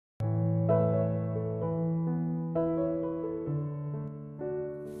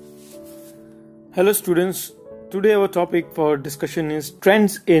Hello students, today our topic for discussion is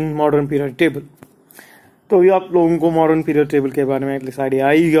trends in modern periodic table. तो अभी आप लोगों को मॉडर्न पीरियड टेबल के बारे में एटलीस्ट आइडिया आ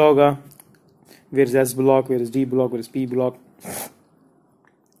ही गया होगा. Where is S block, where is D block, where is P block.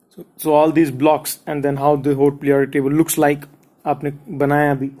 So all these blocks and then how the whole periodic table looks like आपने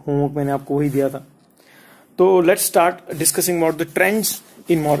बनाया, अभी होमवर्क मैंने आपको वही दिया था. तो let's start discussing about the trends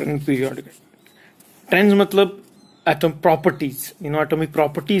in modern periodic. Trends मतलब एटम प्रॉपर्टीज, एटॉमिक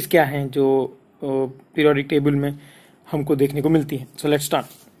प्रॉपर्टीज क्या हैं जो पीरियोडिक टेबल में हमको देखने को मिलती है. So let's start.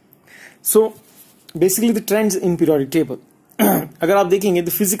 So basically the trends in periodic table, अगर आप देखेंगे the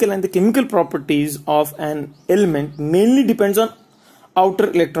physical and the chemical properties of an element mainly depends on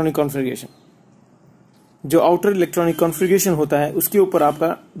outer electronic configuration. जो आउटर इलेक्ट्रॉनिक कॉन्फ़िगरेशन होता है उसके ऊपर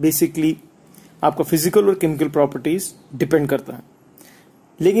आपका बेसिकली आपका फिजिकल और केमिकल प्रॉपर्टीज डिपेंड करता है.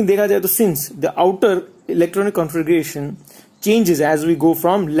 लेकिन देखा जाए तो since the outer electronic configuration changes as we go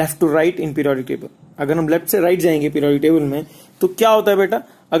from left to right in periodic table, अगर हम लेफ्ट से राइट जाएंगे पीरियोडिक टेबल में तो क्या होता है बेटा,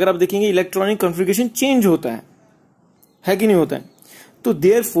 अगर आप देखेंगे इलेक्ट्रॉनिक कॉन्फ़िगरेशन चेंज होता है कि नहीं होता है. तो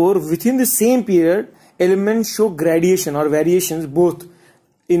therefore with in the same period element show gradation और variations both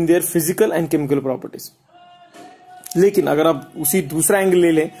in their physical and chemical properties. लेकिन अगर आप उसी दूसरा एंगल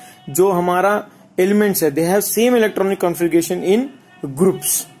ले लें, जो हमारा एलिमेंट्स है they have same electronic configuration in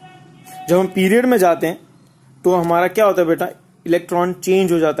groups. जब हम पीरियड में जाते हैं तो हमारा क्या होता है बेटा, इलेक्ट्रॉन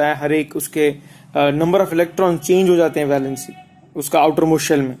चेंज हो जाता है, हर एक उसके नंबर ऑफ इलेक्ट्रॉन चेंज हो जाते हैं वैलेंसी, उसका आउटर मोस्ट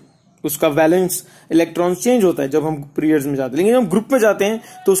शेल में उसका वैलेंस इलेक्ट्रॉन चेंज होता है जब हम पीरियड्स में जाते हैं. लेकिन जब हम ग्रुप में जाते हैं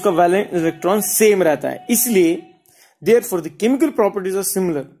तो उसका वैलेंस इलेक्ट्रॉन सेम रहता है. इसलिए therefore the chemical properties are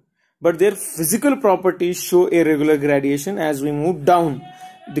similar but their physical properties show irregular gradation as we move down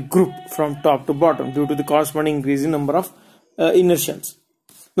the group from top to bottom due to the corresponding increase in number of इनर्शियंस.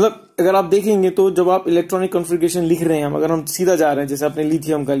 मतलब अगर आप देखेंगे तो जब आप electronic configuration लिख रहे हैं, अगर हम सीधा जा रहे हैं, जैसे आपने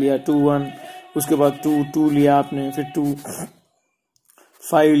लिथियम का लिया 2 1, उसके बाद 2 लिया आपने, फिर 2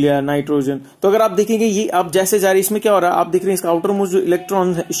 5 लिया नाइट्रोजन, तो अगर आप देखेंगे ये आप जैसे जा रहे हैं इसमें क्या हो रहा है, आप देख रहे हैं इसका आउटर मोस्ट जो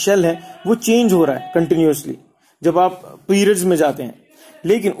इलेक्ट्रॉन शेल है वो चेंज हो रहा है कंटिन्यूअसली जब आप पीरियड्स में जाते हैं.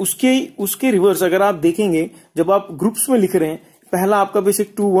 लेकिन उसके रिवर्स अगर आप देखेंगे जब आप ग्रुप्स में लिख रहे हैं, पहला आपका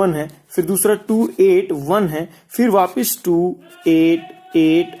बेसिक 2 1 है, फिर दूसरा 2 8 1 है, फिर वापस 2 8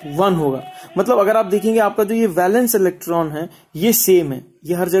 8 1 होगा. मतलब अगर आप देखेंगे आपका जो ये वैलेंस इलेक्ट्रॉन है ये सेम है,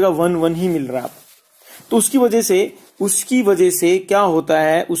 ये हर जगह 1 1 ही मिल रहा है. तो उसकी वजह से क्या होता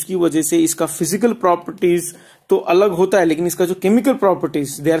है, उसकी वजह से इसका फिजिकल प्रॉपर्टीज तो अलग होता है, लेकिन इसका जो chemical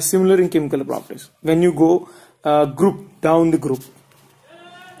properties they are similar in chemical properties when you go group down the group.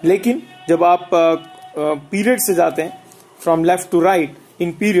 लेकिन जब आप पीरियड से जाते हैं from left to right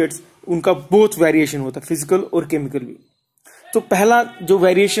in periods, उनका बोथ वेरिएशन होता है, फिजिकल और केमिकल भी. तो पहला जो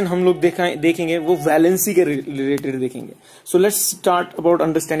वेरिएशन हम लोग देखेंगे वो वैलेंसी के रिलेटेड देखेंगे. So let's start about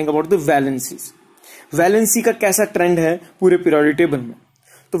understanding about the valencies. Valency का कैसा ट्रेंड है पूरे पीरियोडिक टेबल में.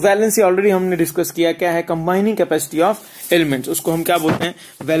 तो वैलेंसी ऑलरेडी हमने डिस्कस किया, क्या है, कंबाइनिंग कैपेसिटी ऑफ एलिमेंट्स, उसको हम क्या बोलते हैं,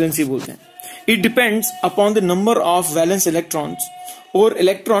 वैलेंसी बोलते हैं. It depends upon the number of valence electrons और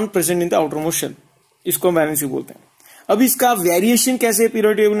electron present in the outer most shell, इसको हम वैलेंसी बोलते हैं. अब इसका वेरिएशन कैसे है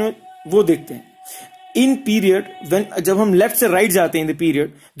पीरियोडिक टेबल में वो देखते हैं. इन पीरियड व्हेन जब हम लेफ्ट से राइट जाते हैं in the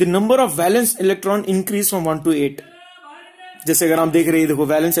period the number of valence electron increase from 1 to 8. जैसे अगर हम देख रहे हैं, देखो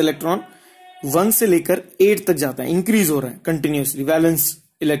वैलेंस इलेक्ट्रॉन 1 से लेकर 8 तक जाता है, इंक्रीज हो रहा है कंटिन्यूअसली. वैलेंस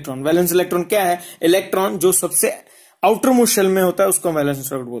इलेक्ट्रॉन क्या है, इलेक्ट्रॉन जो सबसे आउटर मोस्ट शेल में होता है उसको हम वैलेंस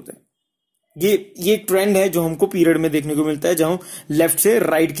इलेक्ट्रॉन बोलते हैं. ये ट्रेंड है जो हमको पीरियड में देखने को मिलता है, जब हम लेफ्ट से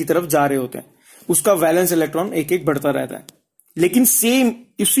राइट की तरफ जा रहे होते हैं उसका वैलेंस इलेक्ट्रॉन एक एक बढ़ता रहता है. लेकिन सेम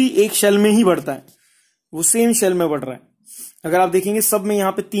उसी एक शेल में ही बढ़ता है, वो सेम शेल में बढ़ रहा है. अगर आप देखेंगे सब में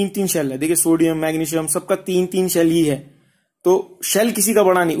यहाँ पे 3 शेल है, देखिए सोडियम मैग्नीशियम सबका 3 शेल ही है. तो शेल किसी का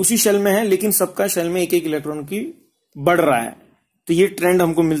बड़ा नहीं, उसी शेल में है, लेकिन सबका शेल में एक एक इलेक्ट्रॉन की बढ़ रहा है. तो ये ट्रेंड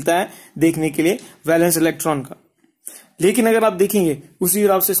हमको मिलता है देखने के लिए वैलेंस इलेक्ट्रॉन का. लेकिन अगर आप देखेंगे उसी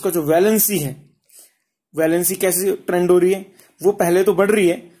हिसाब से इसका जो वैलेंसी है, वैलेंसी कैसे ट्रेंड हो रही है, वो पहले तो बढ़ रही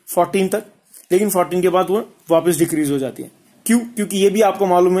है 14 तक, लेकिन 14 के बाद वो वापस डिक्रीज हो जाती है. क्यों? क्योंकि ये भी आपको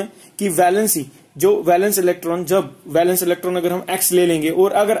मालूम है कि वैलेंसी जो वैलेंस इलेक्ट्रॉन, जब वैलेंस इलेक्ट्रॉन अगर हम x ले लेंगे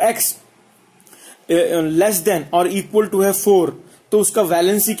और अगर x लेस देन और इक्वल टू है 4, तो उसका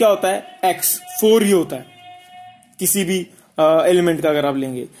वैलेंसी क्या होता है, x 4 ही होता है किसी भी एलिमेंट का अगर आप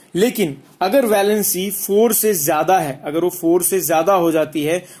लेंगे. लेकिन अगर वैलेंसी 4 से ज्यादा है, अगर वो 4 से ज्यादा हो जाती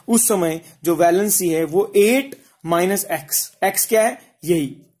है, उस समय जो वैलेंसी है वो 8 माइनस x क्या है,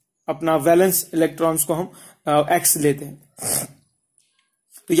 यही अपना वैलेंस इलेक्ट्रॉन्स को हम x लेते हैं.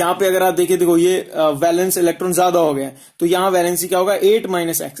 तो यहां पे अगर आप देखिए, देखो ये वैलेंस इलेक्ट्रॉन ज्यादा हो गया, तो यहां वैलेंसी क्या होगा, 8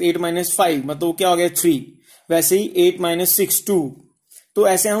 माइनस x, 8 माइनस 5 मतलब वो क्या हो गया 3. वैसे ही 8 माइनस 6 2. तो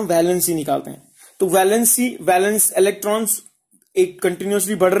ऐसे हम वैलेंसी निकालते हैं. तो वैलेंस इलेक्ट्रॉन्स एक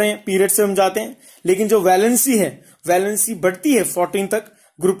कंटिन्यूअसली बढ़ रहे हैं, पीरियड से हम जाते हैं, लेकिन जो वैलेंसी बढ़ती है 14 तक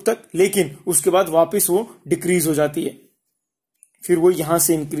ग्रुप तक, लेकिन उसके बाद वापस वो डिक्रीज हो जाती है। फिर वो यहां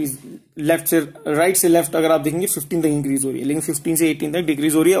से इंक्रीज, लेफ्ट से राइट से लेफ्ट अगर आप देखेंगे 15 तक इंक्रीज हो रही है, लेकिन 15 से 18 तक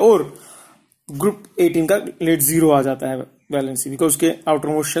डिक्रीज हो रही है, और ग्रुप 18 का लेट 0 आ जाता है वैलेंसी, बिकॉज उसके आउटर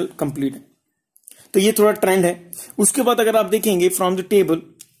मोस्ट शेल कंप्लीट है। तो ये थोड़ा ट्रेंड है। उसके बाद अगर आप देखेंगे फ्रॉम द टेबल,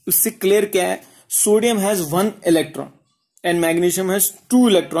 उससे क्लियर क्या है, sodium has 1 electron and magnesium has 2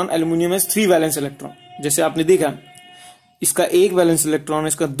 electron, aluminium has 3 valence electron. जैसे आपने देखा इसका 1 वैलेंस इलेक्ट्रॉन,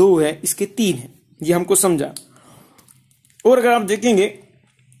 इसका 2 है, इसके 3 है, ये हमको समझा। और अगर आप देखेंगे,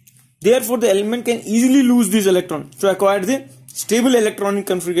 therefore the element can easily lose these electrons to acquire the stable electronic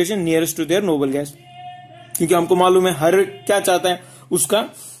configuration nearest to their noble gas, क्योंकि हमको मालूम है हर क्या चाहता है, उसका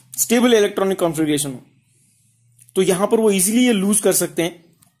स्टेबल इलेक्ट्रॉनिक कॉन्फ़िगरेशन हो। तो यहां पर वो इजीली ये लूज कर सकते हैं,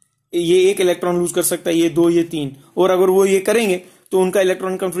 ये 1 इलेक्ट्रॉन लूज कर सकता है, ये 2, ये 3, और अगर वो ये करेंगे तो उनका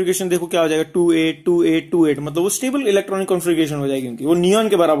इलेक्ट्रॉनिक कॉन्फ़िगरेशन देखो क्या हो जाएगा, 2 8 2 8 2 8, मतलब वो स्टेबल इलेक्ट्रॉनिक कॉन्फ़िगरेशन हो जाएगी उनकी, वो नियॉन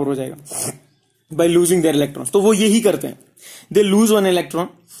के बराबर हो जाएगा बाय लूजिंग देयर इलेक्ट्रॉन्स। तो वो यही करते हैं, they lose 1 electron,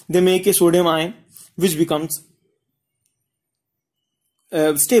 they make a sodium ion which becomes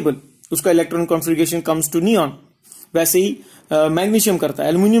stable, उसका electronic configuration comes to neon. वैसे ही मैग्नीशियम करता है,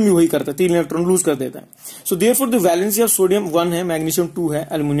 एल्यूमिनियम भी वही करता है, 3 इलेक्ट्रॉन लूज कर देता है। So therefore the valency of sodium 1 है, मैग्नीशियम 2 है,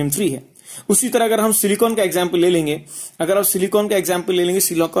 एल्यूमिनियम 3 है। उसी तरह अगर हम सिलिकॉन का एग्जांपल ले लेंगे, अगर आप सिलिकॉन का एग्जांपल ले लेंगे,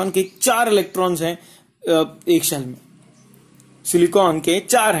 सिलिकॉन के 4 इलेक्ट्रॉन्स हैं एक शेल में, सिलिकॉन के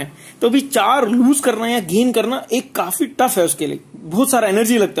 4 हैं, तो अभी 4 लूज करना या गेन करना एक काफी टफ है उसके लिए, बहुत सारा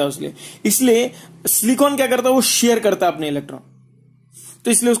एनर्जी लगता है उसके, इसलिए सिलिकॉन क्या करता है, वो शेयर करता है अपने इलेक्ट्रॉन,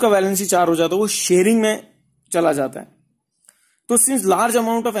 तो इसलिए उसका वैलेंसी 4 हो जाता है, वो शेयरिंग में चला जाता है। तो since large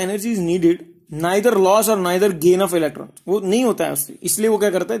amount of energy is needed, neither loss और नाइदर गेन ऑफ इलेक्ट्रॉन, वो नहीं होता है उससे, इसलिए वो क्या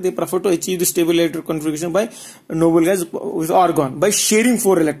करता है, they prefer to achieve the stable electric configuration bye noble gas with argon by sharing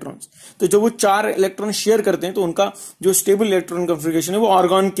 4 electrons. तो जब वो 4 इलेक्ट्रॉन शेयर करते हैं तो उनका जो स्टेबल इलेक्ट्रॉन कॉन्फ़िगरेशन है वो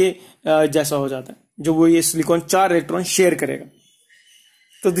आर्गन के जैसा हो जाता है, जो वो ये सिलिकॉन 4 इलेक्ट्रॉन शेयर करेगा।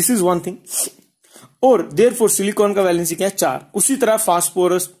 तो दिस इज वन थिंग, और देयरफॉर सिलिकॉन का वैलेंसी क्या है, 4। उसी तरह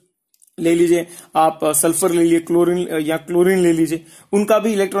फास्फोरस ले लीजिए आप, सल्फर ले लीजिए, क्लोरीन ले लीजिए, उनका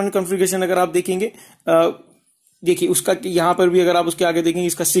भी इलेक्ट्रॉनिक कॉन्फ़िगरेशन अगर आप देखेंगे, देखिए उसका यहां पर भी अगर आप उसके आगे देखेंगे,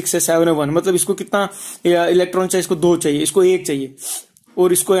 इसका 6 है, 7 है, 1, मतलब इसको कितना इलेक्ट्रॉन चाहिए, इसको 2 चाहिए, इसको 1 चाहिए,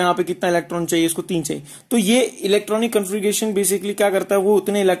 और इसको यहां पे कितना इलेक्ट्रॉन चाहिए, इसको 3 चाहिए। तो ये इलेक्ट्रॉनिक कॉन्फ़िगरेशन बेसिकली क्या करता है, वो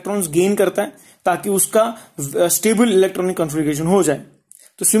उतने इलेक्ट्रॉन्स गेन करता है ताकि उसका स्टेबल इलेक्ट्रॉनिक कॉन्फ़िगरेशन हो जाए।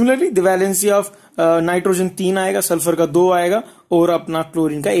 तो similarly the valency of nitrogen 3 आएगा, सल्फर का 2 आएगा, और अपना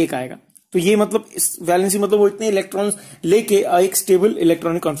क्लोरीन का 1 आएगा। तो ये मतलब इस वैलेंसी मतलब वो इतने इलेक्ट्रॉन्स लेके एक स्टेबल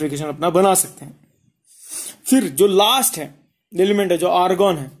इलेक्ट्रॉनिक कॉन्फ़िगरेशन अपना बना सकते हैं। फिर जो लास्ट है एलिमेंट है, जो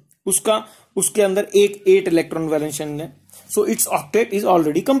आर्गन है, उसके अंदर एक 8 इलेक्ट्रॉन वैलेंशन है, so it's octet is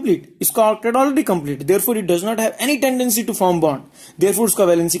already complete, इसका octet already complete, therefore it does not have any tendency to form bond, therefore उसका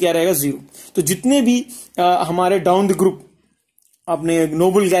वैलेंसी क्या रहेगा, 0। तो जितने भी हमारे डाउन द ग्रुप अपने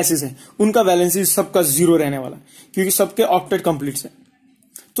नोबल गैसेस हैं, उनका वैलेंसी सबका 0 रहने वाला, क्योंकि सबके ऑक्टेट कंप्लीट है।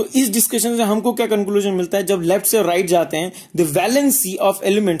 तो इस डिस्कशन से हमको क्या कंक्लूजन मिलता है, जब लेफ्ट से राइट जाते हैं, the valency of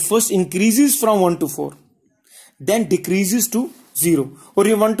element first increases from 1 to 4, then decreases to 0, और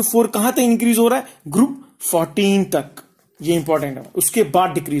ये 1 to 4 कहां तक इंक्रीज हो रहा है, ग्रुप 14 तक, ये इंपॉर्टेंट है, उसके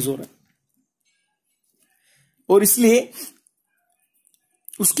बाद डिक्रीज हो रहा है। और इसलिए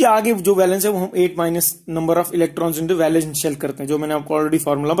उसके आगे जो वैलेंस है वो हम 8 minus number of electrons in the valence shell करते हैं, जो मैंने आपको ऑलरेडी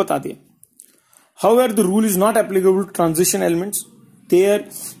फॉर्मूला बता दिया। However the rule is not applicable to transition elements,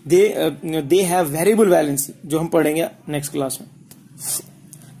 they have variable valency, जो हम पढ़ेंगे नेक्स्ट क्लास में।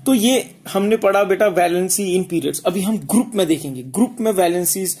 तो ये हमने पढ़ा बेटा वैलेंसी इन पीरियड्स। अभी हम ग्रुप में देखेंगे, ग्रुप में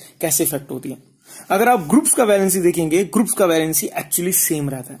वैलेंसीज कैसे इफेक्ट होती है। अगर आप ग्रुप्स का वैलेंसी देखेंगे, ग्रुप्स का वैलेंसी एक्चुअली सेम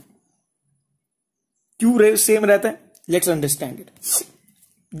रहता है। क्यों सेम रहता है, लेट्स अंडरस्टैंड इट।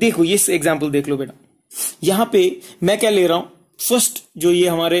 देखो ये एग्जांपल देख लो बेटा, यहां पे मैं क्या ले रहा हूं, फर्स्ट जो ये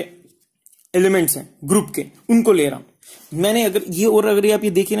हमारे एलिमेंट्स हैं ग्रुप के, उनको ले रहा हूं मैंने। अगर ये और अगर आप ये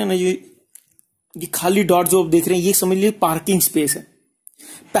देखें ना, ये खाली डॉट जो आप देख रहे हैं, ये समझ लीजिए पार्किंग स्पेस है।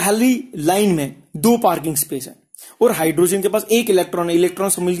 पहली लाइन में 2 पार्किंग स्पेस है, और हाइड्रोजन के पास 1 इलेक्ट्रॉन है। इलेक्ट्रॉन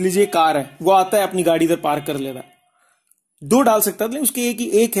समझ लीजिए कार है, वो आता है अपनी गाड़ी इधर पार्क कर लेता है, 2 डाल सकता है, उसके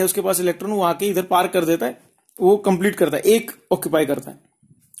एक है उसके पास इलेक्ट्रॉन, वो आके इधर पार्क कर देता है, वो कंप्लीट करता है, 1 ऑक्यूपाई करता है,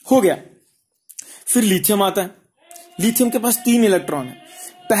 हो गया। फिर लिथियम आता है, लिथियम के पास 3 इलेक्ट्रॉन है।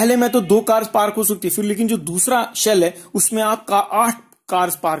 पहले में तो 2 कार्स पार्क हो सकती है, फिर लेकिन जो दूसरा शेल है उसमें आप 8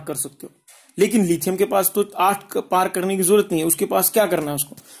 कार्स पार्क कर सकते हो। लेकिन लिथियम के पास तो 8 पार्क करने की जरूरत नहीं है, उसके पास क्या करना है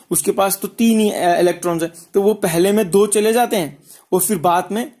उसके पास तो 3 ही इलेक्ट्रॉन्स है, तो वो पहले में 2 चले जाते हैं, और फिर बाद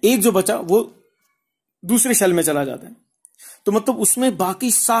में 1 जो बचा वो दूसरे शेल में चला जाता है। तो मतलब उसमें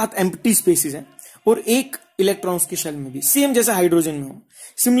बाकी 7 एम्प्टी स्पेसेस हैं और एक इलेक्ट्रॉन उसके शेल में भी, सेम जैसे हाइड्रोजन में हो।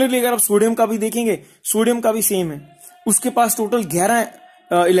 सिमिलरली अगर आप सोडियम का भी देखेंगे, सोडियम का भी सेम है, उसके पास टोटल 11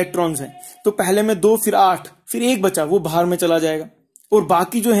 इलेक्ट्रॉन्स हैं। तो पहले में 2, फिर 8, फिर एक बचा, वो बाहर में चला जाएगा और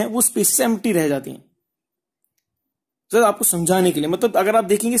बाकी जो है वो स्पेस से एम्प्टी रह जाती हैं। सर आपको समझाने के लिए, मतलब अगर आप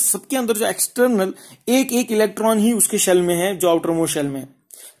देखेंगे सबके अंदर जो एक्सटर्नल एक एक इलेक्ट्रॉन ही उसके शेल में है, जो आउटर मोस्ट शेल में है।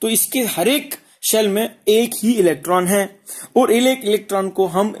 तो इसके हर एक शेल में एक ही इलेक्ट्रॉन है और एक इलेक्ट्रॉन को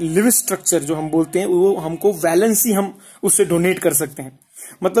हम लिविंग स्ट्रक्चर जो हम बोलते हैं, वो हमको वैलेंसी हम उससे डोनेट कर सकते हैं।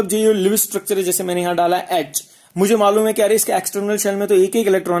 मतलब जो ये लिविंग स्ट्रक्चर है, जैसे मैंने यहां डाला H, मुझे मालूम है कि अरे इसके एक्सटर्नल शेल में तो एक एक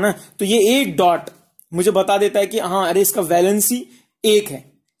इलेक्ट्रॉन है, तो ये एक डॉट मुझे बता देता है कि हाँ अरे इसका वैलेंसी 1 है,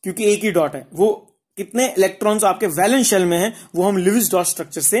 क्योंकि एक ही डॉट है। वो कितने इलेक्ट्रॉन्स आपके वैलेंस शेल में है वो हम लिविंग डॉट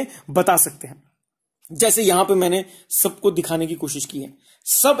स्ट्रक्चर से बता सकते हैं। जैसे यहां पे मैंने सबको दिखाने की कोशिश की है,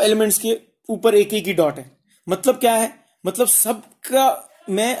 सब एलिमेंट्स के ऊपर एक एक ही डॉट है। मतलब क्या है, मतलब सबका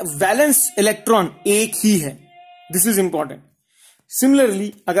में वैलेंस इलेक्ट्रॉन एक ही है। This is important.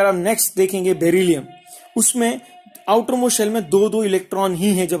 सिमिलरली अगर आप नेक्स्ट देखेंगे बेरिलियम, उसमें आउटर मोस्ट शेल में 2-2 इलेक्ट्रॉन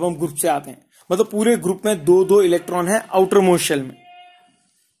ही हैं जब हम ग्रुप से आते हैं। मतलब पूरे ग्रुप में 2-2 इलेक्ट्रॉन है आउटर मोस्ट शेल में।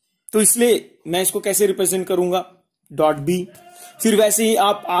 तो इसलिए मैं इसको कैसे रिप्रेजेंट करूंगा, डॉट बी। फिर वैसे ही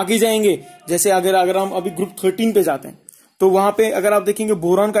आप आगे जाएंगे, जैसे अगर हम अभी ग्रुप 13 पे जाते हैं, तो वहां पे अगर आप देखेंगे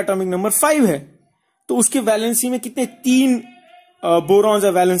बोरॉन का एटॉमिक नंबर 5 है, तो उसके वैलेंसी में कितने 3 बोरॉन्स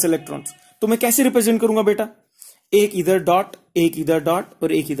है, वैलेंस इलेक्ट्रॉन्स। तो मैं कैसे रिप्रेजेंट करूंगा बेटा, एक इधर डॉट, एक इधर डॉट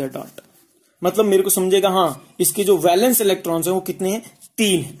और एक इधर डॉट। मतलब मेरे को समझेगा हाँ इसके जो वैलेंस इलेक्ट्रॉन्स हैं वो कितने हैं,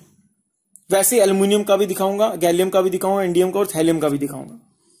 3 हैं। वैसे एल्यूमिनियम का भी दिखाऊंगा, गैलियम का भी दिखाऊंगा, इंडियम का और थैलियम का भी दिखाऊंगा,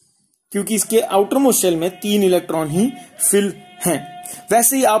 क्योंकि इसके आउटर मोस्ट शेल में 3 इलेक्ट्रॉन ही फिल हैं।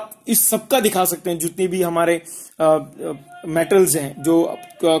 वैसे ही आप इस सबका दिखा सकते हैं, जितने भी हमारे मेटल्स हैं, जो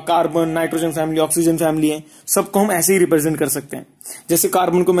carbon, nitrogen family, oxygen family है, सबको हम ऐसे ही रिप्रेजेंट कर सकते हैं। जैसे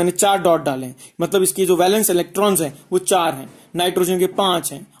कार्बन को मैंने 4 डॉट डाले हैं, मतलब इसके जो वैलेंस इलेक्ट्रॉन्स हैं वो 4 हैं, नाइट्रोजन के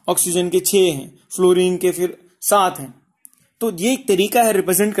 5 हैं, ऑक्सीजन के 6 हैं, फ्लोरीन के फिर 7 हैं। तो ये एक तरीका है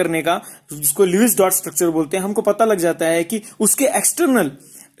रिप्रेजेंट करने का, जिसको लिविंग डॉट स्ट्रक्चर बोलते हैं। हमको पता लग जाता है कि उसके एक्सटर्नल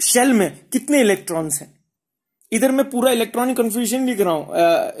शेल में कितने इलेक्ट्रॉन्स हैं। इधर मैं पूरा इलेक्ट्रॉनिक कंफ्यूजन लिख रहा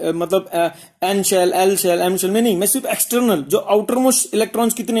हूं, मतलब N shell, L shell, M shell में नहीं, मैं सिर्फ एक्सटर्नल जो आउटर मोस्ट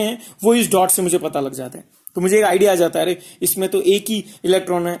इलेक्ट्रॉन्स कितने हैं वो इस डॉट से मुझे पता लग जाता है। तो मुझे एक आइडिया आ जाता है, अरे इसमें तो एक ही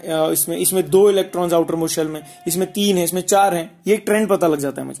इलेक्ट्रॉन है, इसमें 2 इलेक्ट्रॉन्स आउटर मोस्ट शेल में, इसमें 3 है, इसमें 4 है। ये एक ट्रेंड पता लग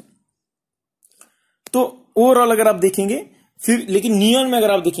जाता है मुझे। तो ओवरऑल अगर आप देखेंगे, फिर लेकिन नियॉन में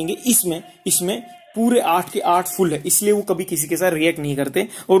अगर आप देखेंगे, इसमें पूरे 8 के 8 फुल है, इसलिए वो कभी किसी के साथ रिएक्ट नहीं करते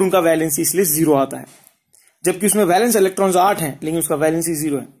और उनका वैलेंसी इसलिए 0 आता है। जबकि उसमें वैलेंस इलेक्ट्रॉन्स 8 हैं लेकिन उसका वैलेंसी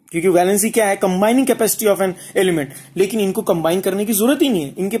 0 है, क्योंकि वैलेंसी क्या है, combining capacity of an element. लेकिन इनको कंबाइन करने की जरूरत ही नहीं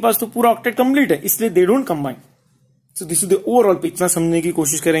है, इनके पास तो पूरा ऑक्टेट कंप्लीट है, इसलिए they don't combine. So this is the overall picture, समझने की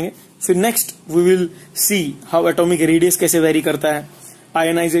कोशिश करेंगे। फिर next we will see how atomic radius कैसे वेरी करता है,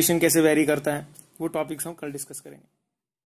 आयनाइजेशन कैसे वेरी करता है, वो टॉपिक्स हम कल डिस्कस करेंगे।